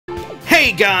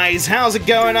Hey guys, how's it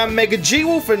going? I'm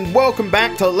MegaGWolf and welcome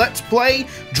back to Let's Play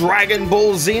Dragon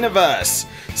Ball Xenoverse.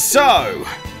 So,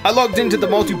 I logged into the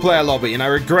multiplayer lobby and I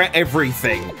regret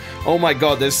everything. Oh my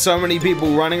god, there's so many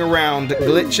people running around,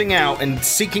 glitching out and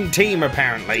seeking team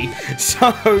apparently.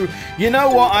 So, you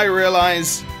know what I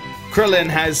realize? Krillin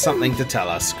has something to tell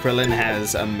us. Krillin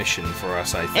has a mission for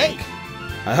us, I think. Hey.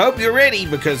 I hope you're ready,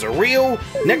 because a real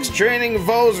next training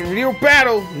involves a real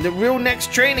battle. The real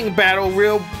next training battle,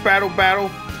 real battle.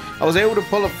 I was able to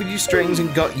pull a few strings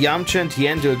and got Yamcha and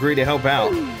Tien to agree to help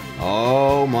out.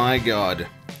 Oh my god.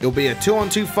 It'll be a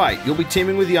 2-on-2 fight. You'll be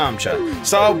teaming with Yamcha.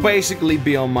 So I'll basically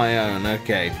be on my own,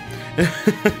 okay.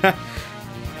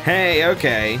 Hey,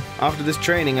 okay. After this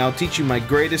training, I'll teach you my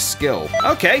greatest skill.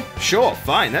 Okay, sure,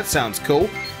 fine, that sounds cool.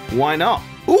 Why not?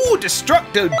 Ooh,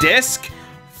 Destructo Disc!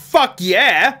 Fuck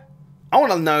yeah! I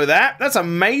want to know that. That's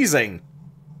amazing.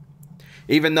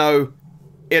 Even though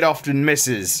it often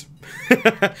misses.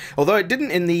 Although it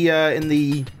didn't in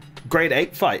the grade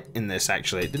 8 fight in this,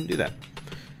 actually. It didn't do that.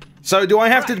 So do I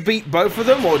have to beat both of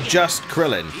them or just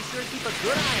Krillin?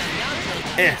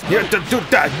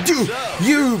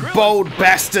 You bold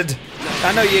bastard!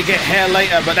 I know you get hair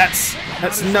later, but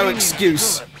that's no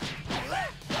excuse.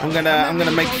 I'm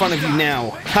gonna make fun of you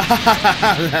now.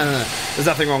 There's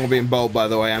nothing wrong with being bold, by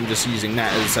the way. I'm just using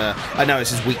that as I know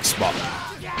it's his weak spot.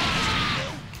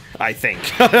 I think.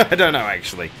 I don't know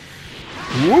actually.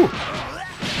 Woo!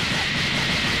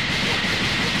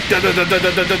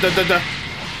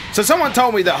 So someone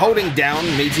told me that holding down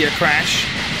Meteor Crash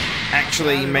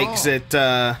actually makes it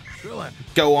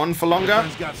go on for longer.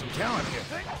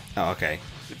 Oh, okay.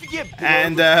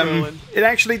 And it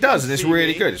actually does, and it's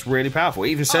really good. It's really powerful. It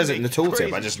even says it in the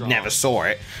tooltip. I just never saw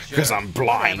it because I'm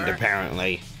blind,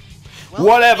 apparently. Well,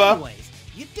 whatever. Anyways,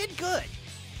 you did good.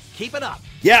 Keep it up.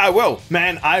 Yeah, I will,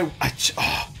 man.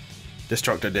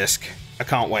 Destructo Disc. I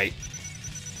can't wait.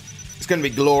 It's gonna be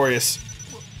glorious.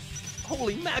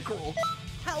 Holy mackerel!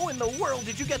 How in the world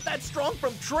did you get that strong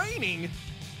from training?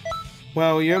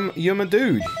 Well, you're my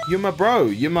dude. You're my bro.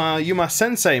 You're my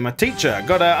sensei, my teacher.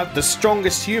 Got the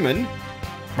strongest human,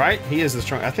 right? He is the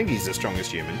strong. I think he's the strongest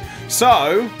human.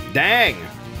 So, dang.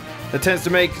 That tends to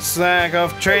make slack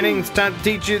off training. It's time to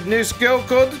teach you a new skill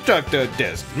called Destructo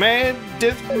Disc.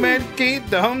 Medkit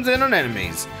the homes in on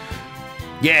enemies.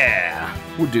 Yeah,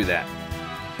 we'll do that.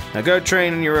 Now go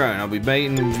train on your own. I'll be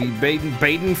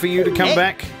baiting for you to come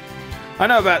back. I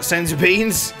know about senzu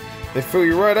beans. They fill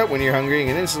you right up when you're hungry and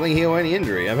can instantly heal any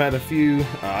injury. I've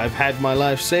had my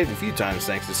life saved a few times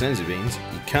thanks to senzu beans.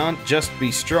 You can't just be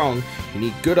strong, you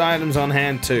need good items on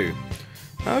hand too.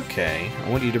 Okay, I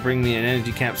want you to bring me an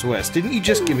energy capsule west. Didn't you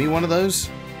just give me one of those?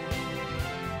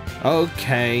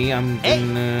 Okay, I'm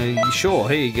gonna... Sure,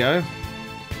 here you go.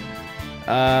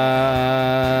 Well,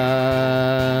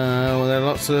 there are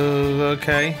lots of...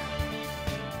 Okay.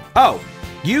 Oh,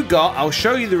 I'll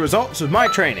show you the results of my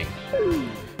training.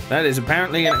 That is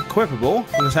apparently an equipable.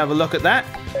 Let's have a look at that.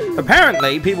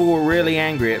 Apparently, people were really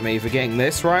angry at me for getting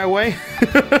this right away.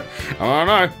 I don't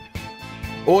know.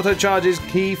 Auto charges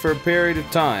key for a period of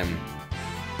time.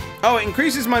 Oh, it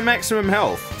increases my maximum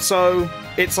health. So,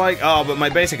 it's like, oh, but my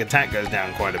basic attack goes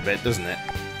down quite a bit, doesn't it?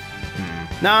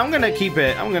 No, I'm gonna keep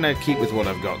it. I'm gonna keep with what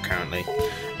I've got currently.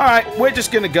 Alright, we're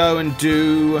just gonna go and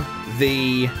do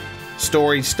the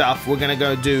story stuff. We're gonna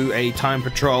go do a time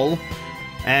patrol.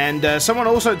 And someone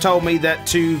also told me that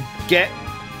to get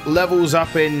levels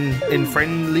up in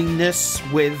friendliness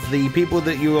with the people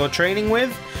that you are training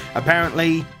with,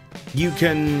 apparently you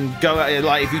can go,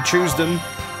 like if you choose them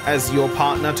as your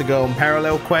partner to go on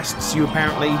parallel quests, you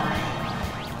apparently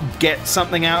get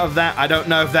something out of that. I don't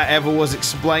know if that ever was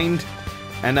explained.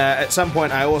 And at some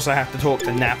point I also have to talk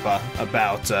to Nappa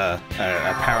about a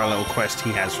parallel quest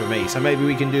he has for me. So maybe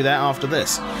we can do that after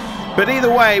this. But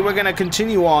either way, we're going to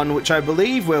continue on, which I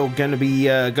believe we're going to be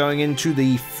going into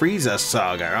the Frieza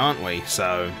saga, aren't we?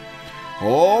 So,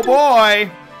 oh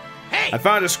boy! Hey. I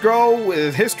found a scroll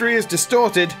with history is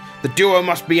distorted. The duo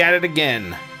must be at it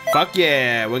again. Fuck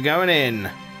yeah, we're going in.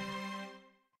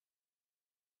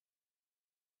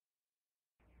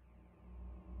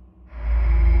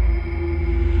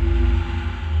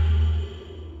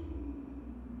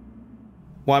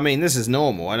 Well, I mean, this is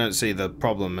normal. I don't see the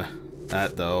problem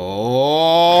at the...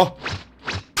 Oh!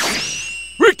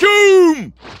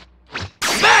 Rickoom!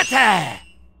 Bata!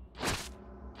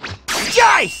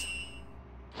 Jice!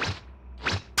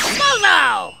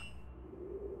 Mono!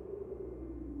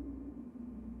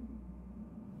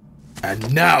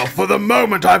 And now for the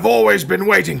moment I've always been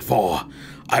waiting for.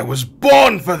 I was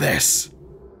born for this.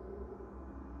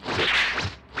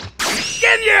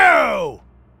 Ginyu!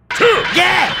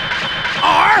 Yeah!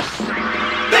 R!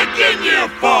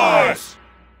 Continue Force!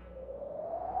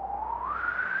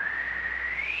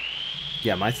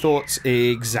 Yeah, my thoughts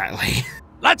exactly.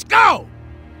 Let's go!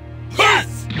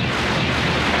 Yes!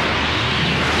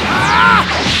 Ah!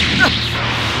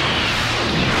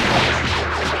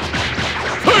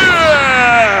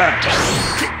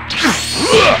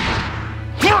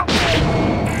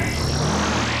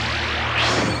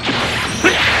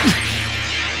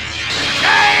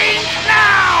 Change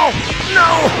now!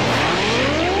 No!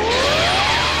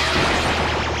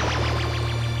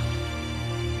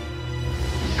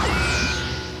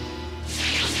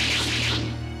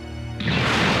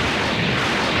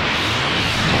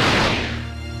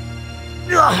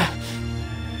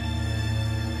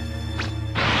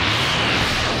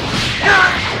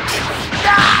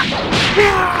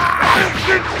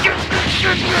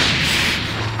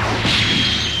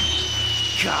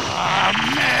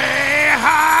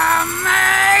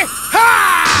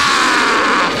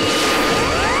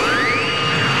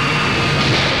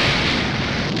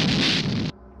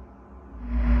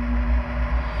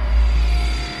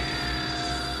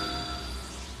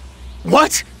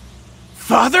 What?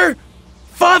 Father?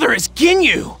 Father is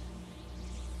Ginyu!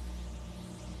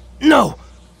 No,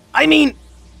 I mean,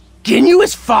 Ginyu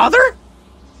is father?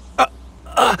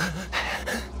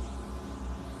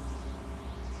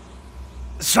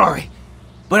 Sorry,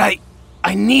 but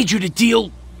I need you to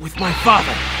deal with my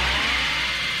father.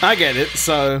 I get it.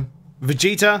 So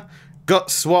Vegeta got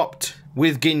swapped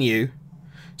with Ginyu.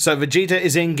 So Vegeta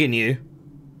is in Ginyu.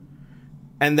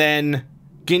 And then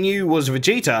Ginyu was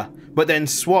Vegeta, but then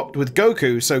swapped with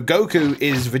Goku. So Goku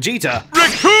is Vegeta.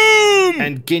 Raccoon!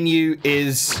 And Ginyu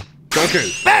is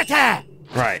Goku. Better!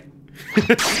 Right.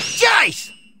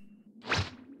 Jace!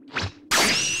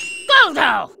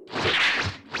 Goldo!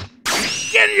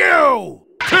 Ginyu!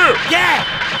 Yeah!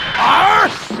 R!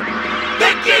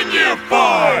 The Ginyu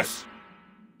Force!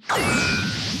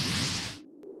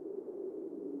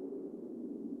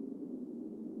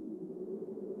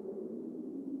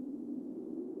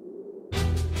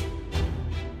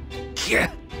 Yeah.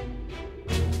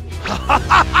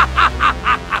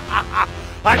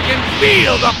 I can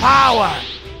feel the power!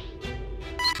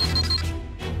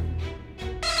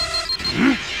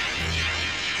 Hmm?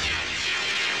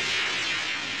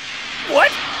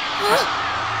 What?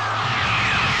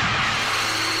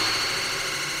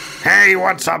 Hey,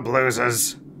 what's up,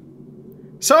 losers?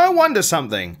 So I wonder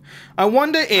something. I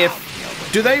wonder if...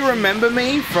 do they remember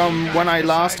me from when I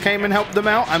last came and helped them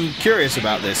out? I'm curious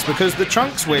about this, because the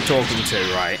Trunks we're talking to,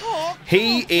 right?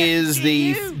 He is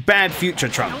the bad future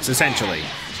Trunks, essentially.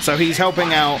 So he's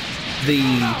helping out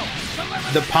the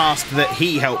past that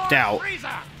he helped out.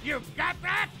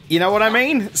 You know what I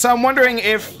mean? So I'm wondering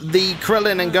if the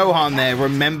Krillin and Gohan there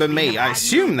remember me. I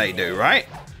assume they do, right?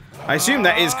 I assume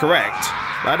that is correct.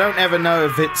 But I don't ever know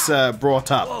if it's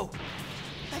brought up.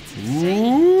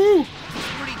 Ooh.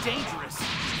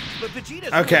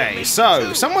 Okay,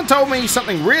 so someone told me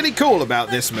something really cool about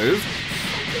this move.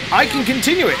 I can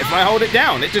continue it if I hold it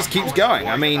down. It just keeps going.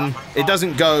 I mean, it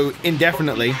doesn't go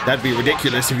indefinitely. That'd be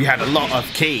ridiculous if you had a lot of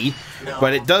ki.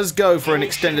 But it does go for an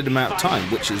extended amount of time,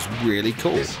 which is really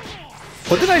cool.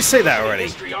 Or did I say that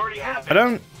already? I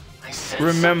don't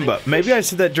remember. Maybe I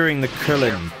said that during the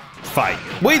Krillin fight.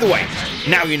 Well, either way,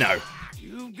 now you know.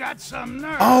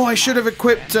 Oh, I should have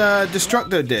equipped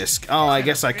Destructo Disc. Oh, I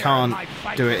guess I can't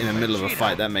do it in the middle of a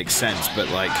fight. That makes sense. But,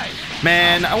 like,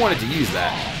 man, I wanted to use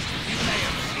that.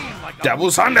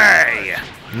 Double Sunday!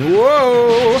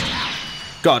 Whoa!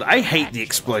 God, I hate the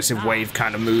explosive wave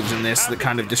kind of moves in this that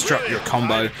kind of disrupt your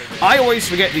combo. I always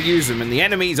forget to use them, and the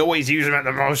enemies always use them at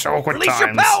the most awkward times. Release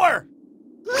your power!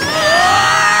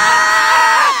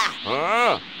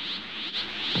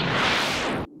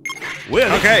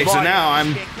 Okay, so now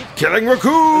I'm killing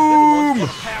Raccoon!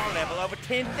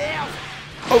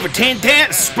 Over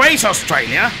 10,000? Space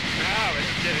Australia!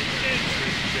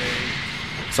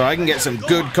 So I can get some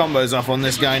good combos off on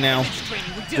this guy now.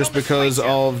 Just because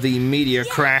of the meteor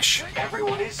crash.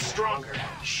 Everyone is stronger,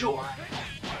 sure.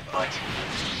 But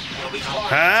it'll be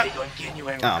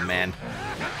Oh man.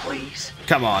 Please.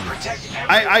 Come on.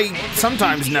 I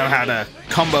sometimes know how to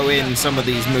combo in some of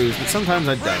these moves, but sometimes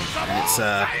I don't.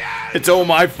 And it's all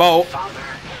my fault.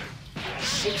 It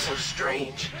seems so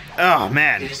strange. Oh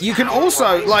man. You can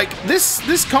also, like,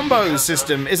 this combo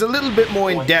system is a little bit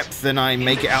more in depth than I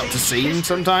make it out to seem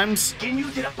sometimes.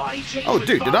 Oh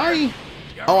dude, did I?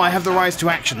 Oh, I have the rise to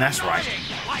action, that's right.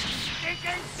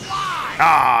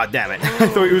 Ah, damn it. I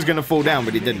thought he was going to fall down,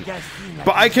 but he didn't.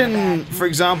 But I can, for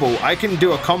example, I can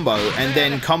do a combo and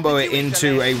then combo it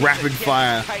into a rapid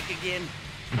fire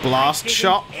blast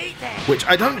shot, which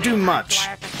I don't do much.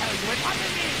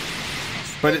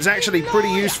 but it's actually pretty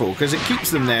useful because it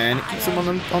keeps them there and it keeps them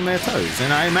on their toes.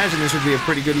 And I imagine this would be a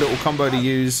pretty good little combo to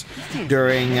use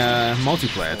during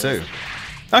multiplayer too.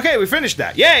 Okay, we finished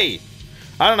that. Yay!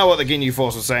 I don't know what the Ginyu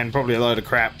Force was saying. Probably a load of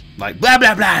crap. Like, blah,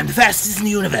 blah, blah, I'm the fastest in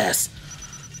the universe.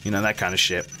 You know, that kind of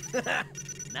shit.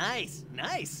 Nice,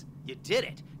 nice. You did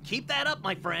it. Keep that up,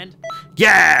 my friend.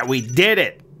 Yeah, we did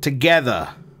it. Together.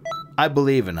 I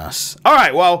believe in us.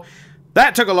 Alright, well,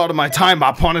 that took a lot of my time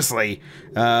up, honestly.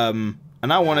 And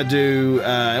I want to do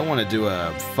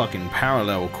a fucking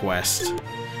parallel quest.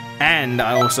 And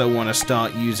I also want to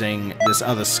start using this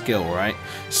other skill, right?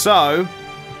 So,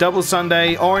 Double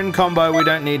Sunday, or in combo, we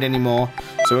don't need anymore.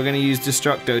 So we're going to use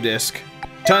Destructo Disc.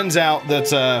 Turns out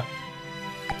that,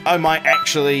 I might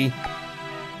actually...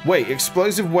 Wait,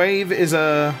 Explosive Wave is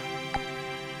a...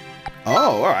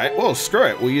 Oh, alright. Well, screw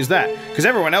it. We'll use that. Because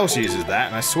everyone else uses that,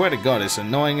 and I swear to God, it's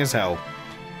annoying as hell.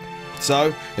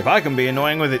 So, if I can be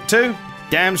annoying with it too,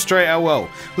 damn straight I will.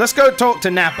 Let's go talk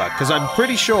to Nappa, because I'm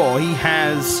pretty sure he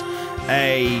has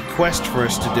a quest for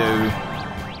us to do.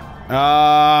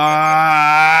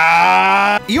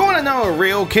 You want to know a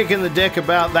real kick in the dick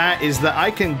about that is that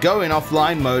I can go in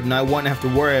offline mode and I won't have to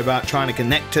worry about trying to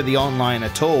connect to the online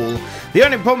at all. The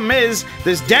only problem is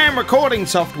this damn recording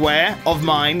software of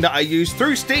mine that I use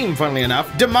through Steam, funnily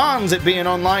enough, demands it be in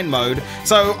online mode,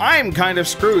 so I'm kind of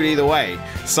screwed either way.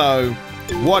 So,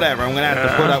 whatever, I'm gonna have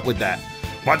to put up with that.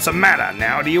 What's the matter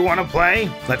now? Do you want to play?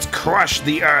 Let's crush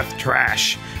the earth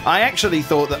trash. I actually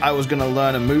thought that I was going to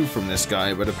learn a move from this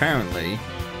guy, but apparently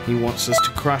he wants us to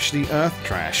crush the earth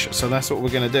trash. So that's what we're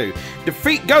going to do.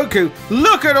 Defeat Goku.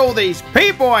 Look at all these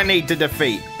people I need to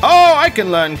defeat. Oh, I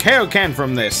can learn Kaioken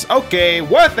from this. Okay,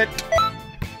 worth it.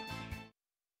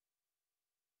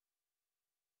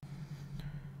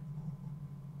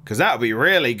 Because that would be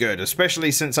really good,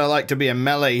 especially since I like to be a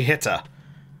melee hitter.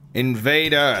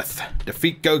 Invade Earth.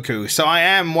 Defeat Goku. So I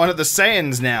am one of the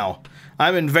Saiyans now.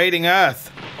 I'm invading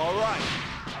Earth.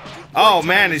 Oh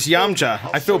man, it's Yamcha.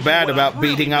 I feel bad about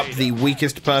beating up the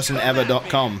weakest person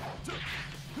ever.com.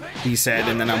 He said,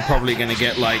 and then I'm probably gonna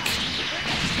get, like,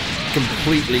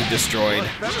 completely destroyed.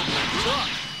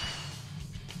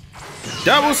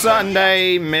 Double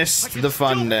Sunday, missed the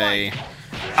fun day.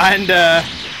 And,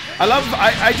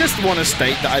 I just want to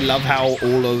state that I love how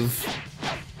all of...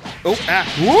 Oh,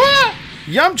 what?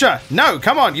 Yamcha! No,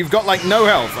 come on, you've got like no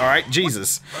health, alright?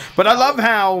 Jesus. But I love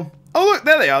how... Oh look,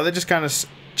 there they are, they're just kind of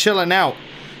chilling out.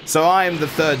 So I am the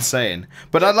third Saiyan.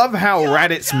 But I love how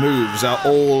Raditz moves are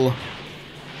all...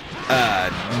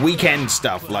 weekend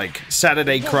stuff, like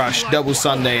Saturday Crush, Double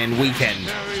Sunday, and Weekend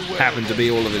happen to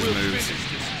be all of his moves.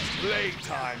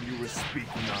 Playtime you were speaking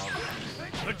of.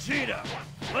 Vegeta,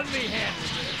 let me handle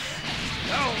this.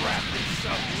 I'll wrap this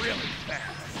up really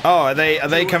fast. Oh, are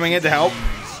they coming in to help?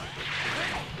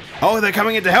 Oh, they're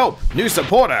coming in to help. New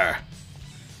supporter.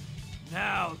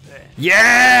 Now then.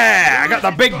 Yeah! I got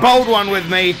the big bold one with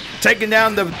me, taking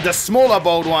down the smaller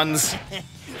bold ones.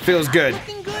 Feels good.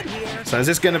 So is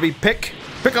this going to be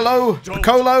Piccolo,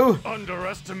 Piccolo,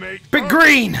 underestimate Big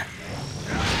Green?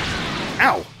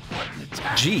 Ow.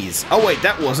 Jeez. Oh wait,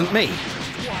 that wasn't me.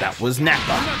 That was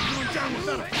Nappa.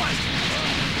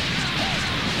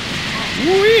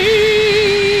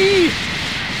 Whee!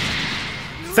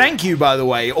 Thank you, by the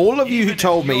way, all of you who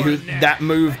told me that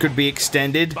move could be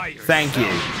extended. Thank you.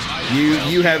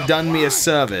 You have done me a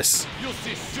service.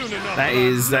 That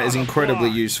is incredibly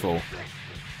useful.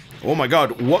 Oh my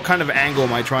God, what kind of angle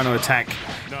am I trying to attack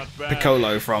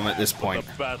Piccolo from at this point?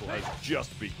 The battle has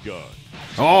just begun.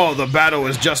 Oh, the battle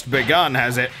has just begun,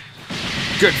 has it?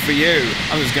 Good for you.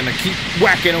 I'm just gonna keep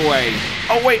whacking away.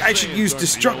 Oh wait, I should use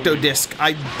Destructo Disc.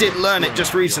 I did learn it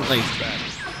just recently.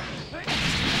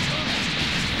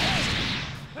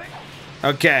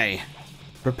 Okay.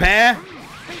 Prepare.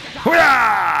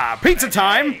 Hurrah! Pizza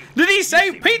time! Did he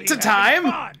say pizza time?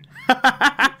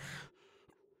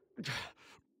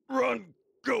 Run,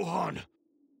 Gohan.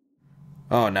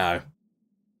 Oh no.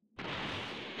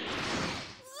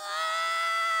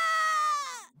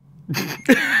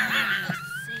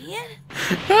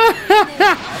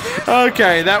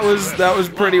 Okay, that was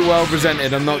pretty well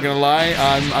presented, I'm not gonna lie.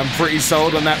 I'm pretty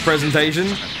sold on that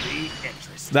presentation.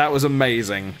 That was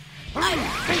amazing.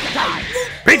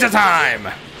 Pizza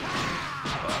time!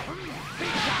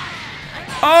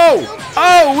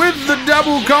 Oh, with the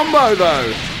double combo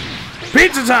though.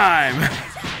 Pizza time!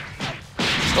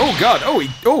 Oh God,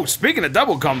 oh, speaking of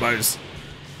double combos.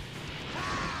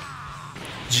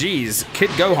 Jeez, Kid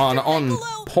Gohan on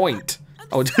point.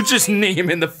 Oh, just knee him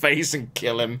in the face and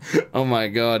kill him. Oh my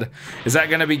God. Is that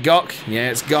gonna be Gok? Yeah,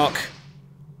 it's Gok.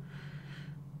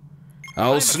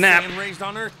 Oh, snap. I'm raised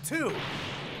on Earth too.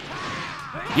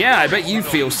 Yeah, I bet you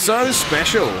feel so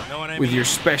special with your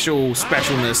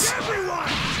specialness.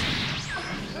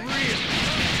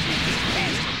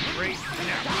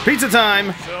 Pizza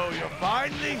time! So you're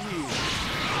finally here.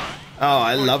 Oh,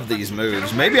 I love these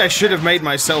moves. Maybe I should have made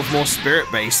myself more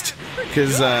spirit-based,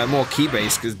 more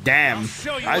key-based, because damn,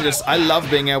 I love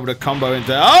being able to combo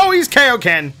into... Oh, he's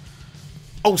Kaioken!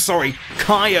 Oh, sorry,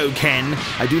 Kaioken.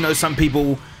 I do know some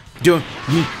people do,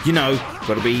 you know,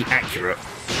 gotta be accurate.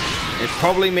 It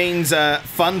probably means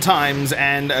fun times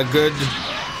and a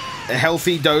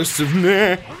healthy dose of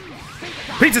meh.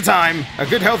 Pizza time! A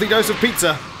good healthy dose of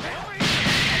pizza.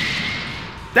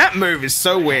 That move is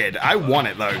so weird. I want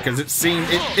it though, because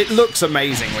it looks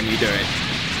amazing when you do it.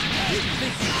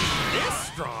 This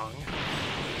strong.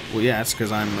 Well, yeah, that's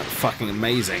because I'm fucking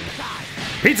amazing.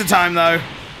 Pizza time though.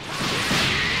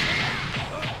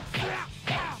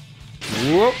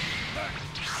 Whoop.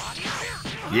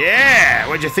 Yeah!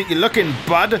 Where'd you think you're looking,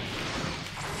 bud?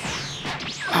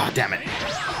 Oh, damn it.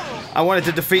 I wanted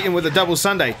to defeat him with a double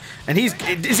Sunday. And is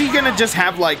he gonna just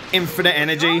have, like, infinite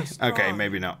energy? Okay,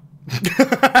 maybe not.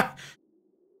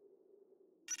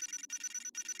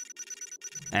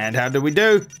 And how did we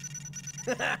do?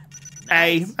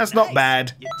 Hey, that's not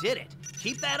bad. You did it.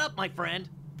 Keep that up, my friend.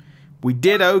 We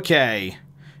did okay.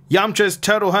 Yamcha's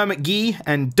Turtle Hermit Gi,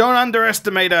 and don't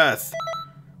underestimate Earth.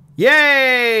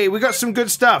 Yay! We got some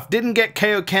good stuff. Didn't get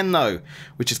Kaioken though,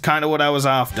 which is kind of what I was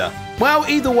after. Well,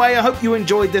 either way, I hope you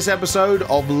enjoyed this episode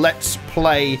of Let's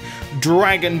Play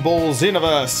Dragon Ball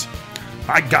Xenoverse.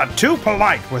 I got too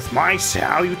polite with my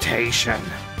salutation.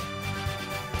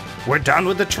 We're done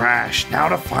with the trash. Now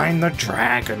to find the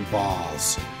Dragon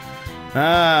Balls.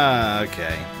 Ah,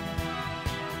 okay.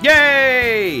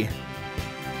 Yay!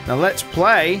 Now let's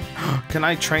play. Can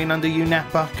I train under you,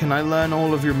 Nappa? Can I learn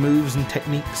all of your moves and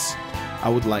techniques? I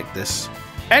would like this.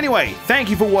 Anyway, thank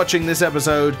you for watching this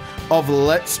episode of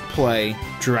Let's Play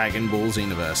Dragon Ball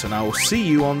Xenoverse, and I will see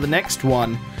you on the next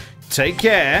one. Take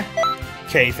care.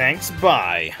 Okay, thanks.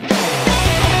 Bye.